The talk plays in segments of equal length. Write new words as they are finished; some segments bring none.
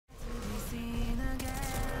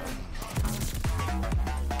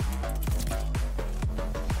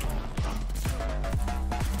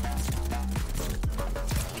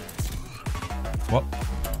What?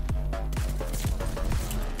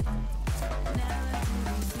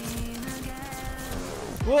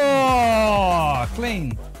 Whoa!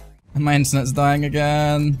 Clean. My internet's dying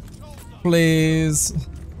again. Please.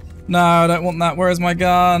 No, I don't want that. Where's my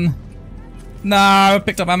gun? No, I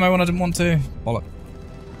picked up ammo when I didn't want to. Bollock.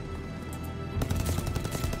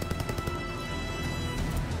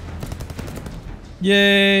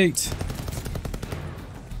 Yeet.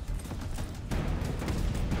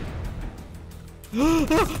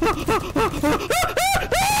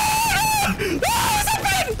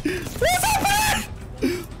 What's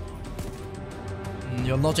happened?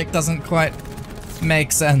 Your logic doesn't quite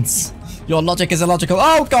make sense. Your logic is illogical.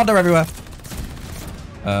 Oh god, they're everywhere.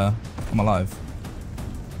 I'm alive.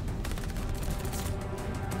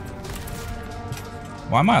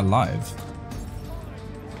 Why am I alive?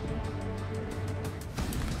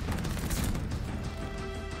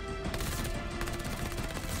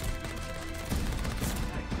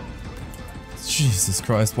 Jesus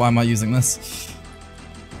Christ, why am I using this?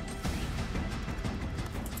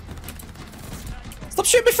 Stop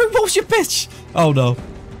shooting me through walls, you bitch! Oh no.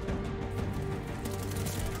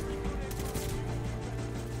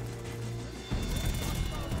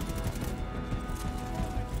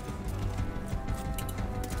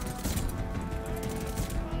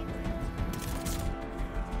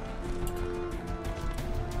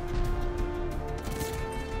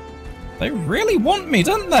 They really want me,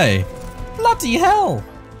 don't they? Bloody hell!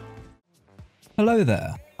 Hello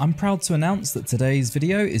there. I'm proud to announce that today's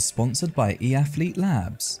video is sponsored by eAthlete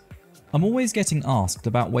Labs. I'm always getting asked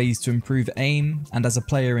about ways to improve aim and as a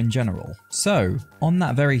player in general. So, on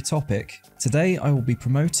that very topic, today I will be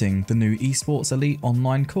promoting the new Esports Elite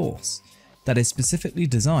online course that is specifically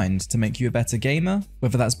designed to make you a better gamer,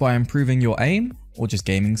 whether that's by improving your aim or just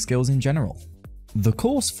gaming skills in general. The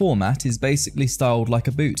course format is basically styled like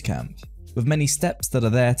a boot camp, with many steps that are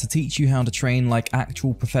there to teach you how to train like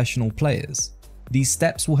actual professional players. These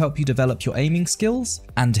steps will help you develop your aiming skills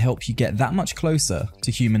and help you get that much closer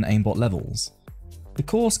to human aimbot levels. The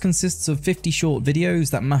course consists of 50 short videos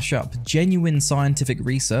that mash up genuine scientific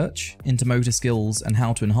research into motor skills and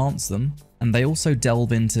how to enhance them, and they also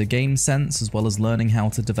delve into game sense as well as learning how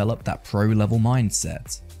to develop that pro level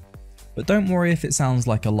mindset. But don't worry if it sounds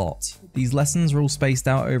like a lot. These lessons are all spaced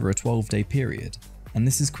out over a 12-day period, and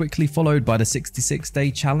this is quickly followed by the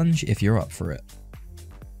 66-day challenge if you're up for it.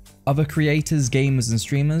 Other creators, gamers and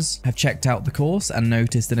streamers have checked out the course and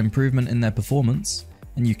noticed an improvement in their performance,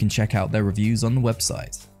 and you can check out their reviews on the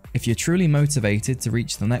website. If you're truly motivated to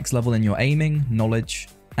reach the next level in your aiming, knowledge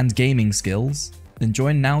and gaming skills, then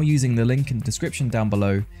join now using the link in the description down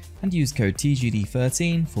below and use code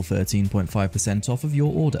TGD13 for 13.5% off of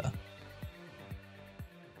your order.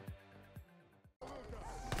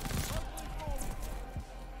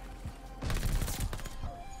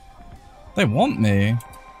 They want me.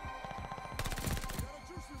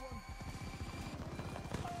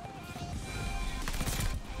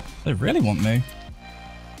 They really want me.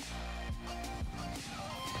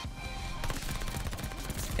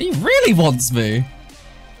 He really wants me.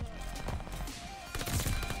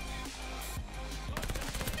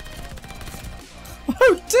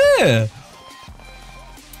 Oh dear.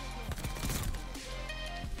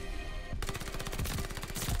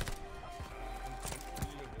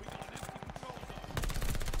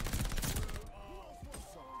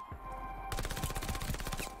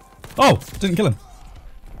 Oh, didn't kill him.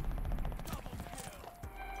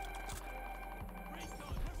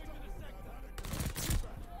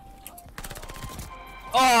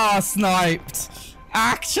 Oh, sniped.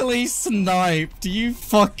 Actually sniped. Are you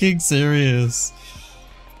fucking serious?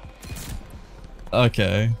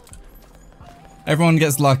 Okay. Everyone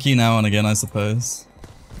gets lucky now and again, I suppose.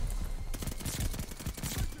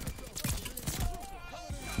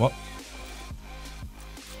 What?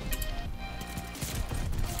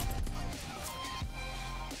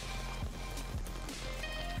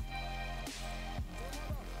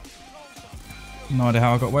 No idea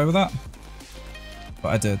how I got away with that. But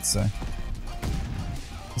I did, so.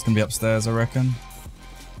 It's gonna be upstairs, I reckon.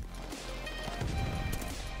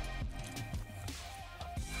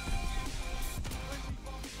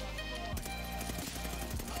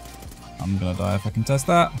 I'm gonna die if I can test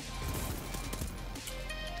that.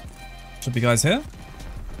 Should be guys here.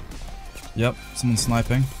 Yep, someone's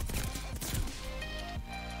sniping.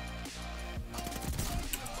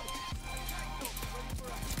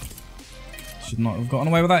 Should not have gotten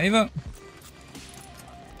away with that either.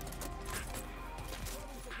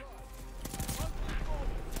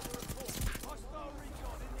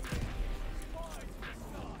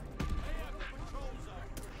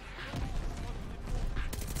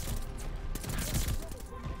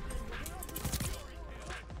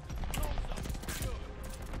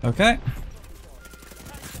 Okay.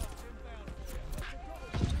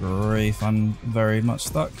 Grief, I'm very much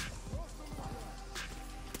stuck.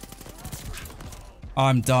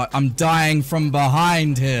 I'm dying from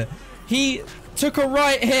behind here. He took a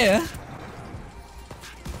right here.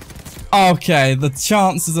 Okay, the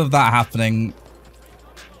chances of that happening.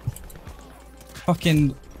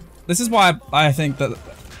 Fucking. This is why I think that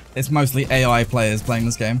it's mostly AI players playing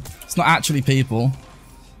this game. It's not actually people.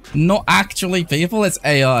 Not actually people, it's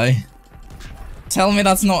AI. Tell me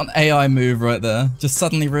that's not an AI move right there. Just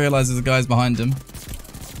suddenly realizes the guy's behind him.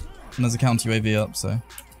 And there's a counter UAV up, so.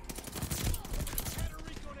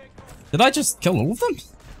 Did I just kill all of them?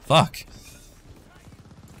 Fuck.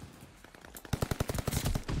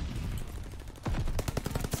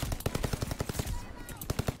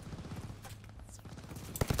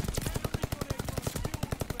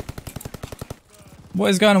 What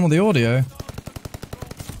is going on with the audio?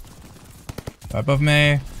 Right above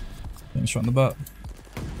me. Getting shot in the butt.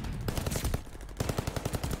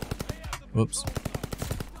 Whoops.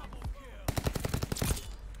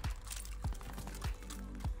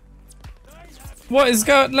 What is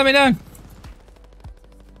going? Let me know.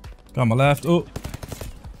 Go on my left. Oh.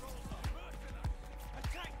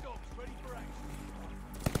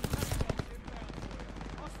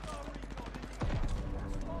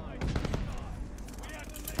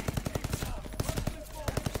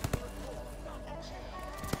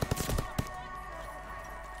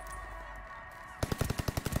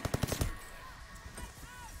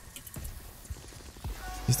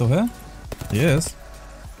 He's still here? He is.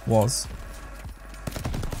 Was.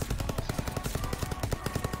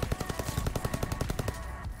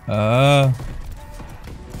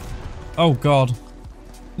 Oh god.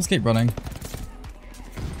 Just keep running.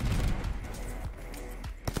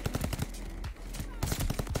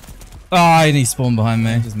 Ah, he spawned behind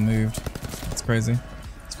me. He just moved. It's crazy.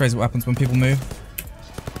 It's crazy what happens when people move.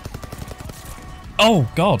 Oh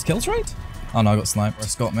god, kill trait? Oh no, I got sniped.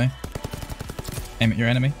 Just got me. Aim at your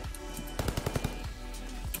enemy.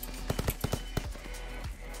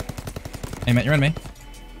 Aim at your enemy.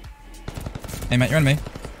 Aim at your enemy.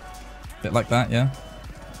 Bit like that, yeah.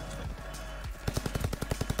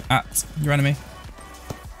 At your enemy.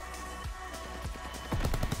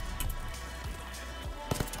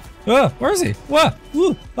 Ah, where is he? Where?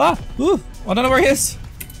 Ooh, ah, ooh. I don't know where he is.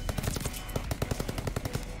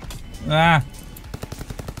 Ah.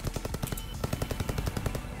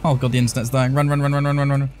 Oh god, the internet's dying. Run, run, run, run, run, run,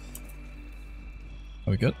 run.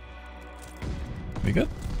 Are we good? Are we good?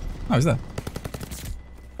 Oh, he's there.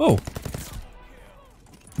 Oh.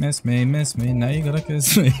 Miss me, now you gotta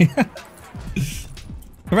kiss me.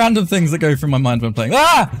 Random things that go through my mind when playing.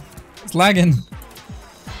 Ah! It's lagging.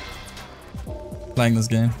 Playing this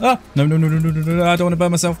game. Ah! No, no, no, no, no, no, no, I don't want to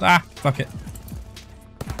burn myself. Ah! Fuck it.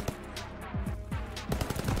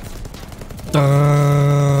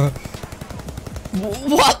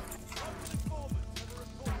 What?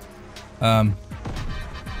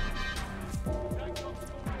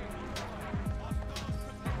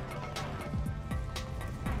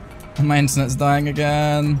 My internet's dying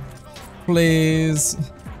again. Please.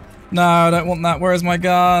 No, I don't want that. Where is my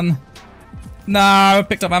gun? No, I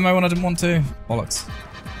picked up ammo when I didn't want to. Bollocks.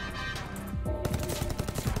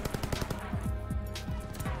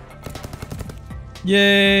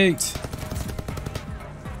 Yeet.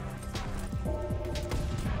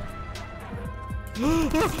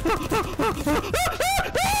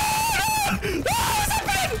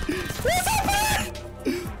 What's happening?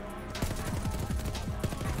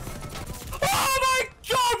 Oh my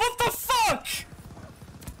god, what the fuck?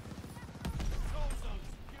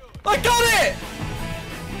 I got it!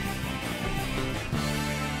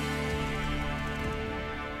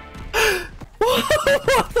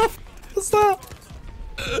 What the f was that?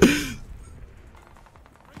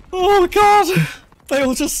 Oh god! They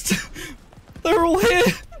all just... They're all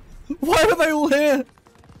here! Why were they all here?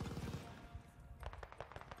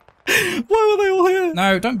 Why were they all here?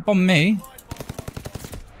 No, don't bomb me.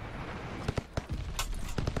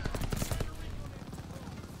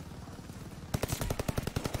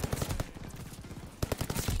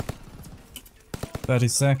 "30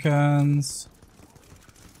 seconds.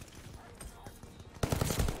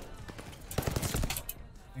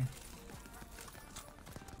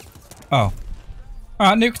 Oh.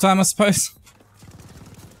 Alright, nuke time, I suppose.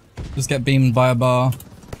 Just get beamed by a bar.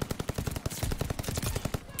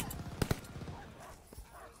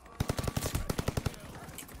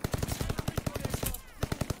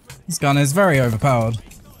 This gun is very overpowered.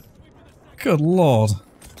 Good lord.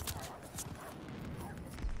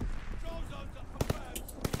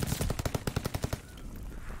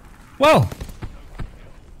 Well,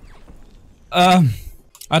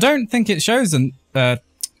 I don't think it shows an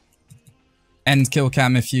end kill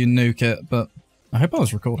cam if you nuke it, but I hope I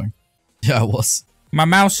was recording. Yeah, I was. My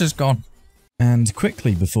mouse is gone. And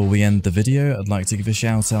quickly before we end the video, I'd like to give a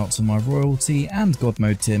shout out to my royalty and God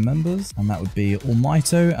mode tier members, and that would be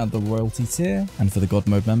Almito at the royalty tier, and for the God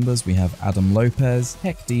mode members we have Adam Lopez,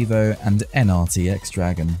 Heck Devo, and NRTX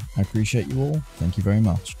Dragon. I appreciate you all, thank you very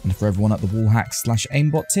much. And for everyone at the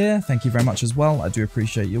wallhack/aimbot tier, thank you very much as well, I do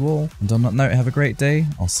appreciate you all. And on that note, have a great day,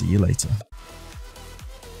 I'll see you later.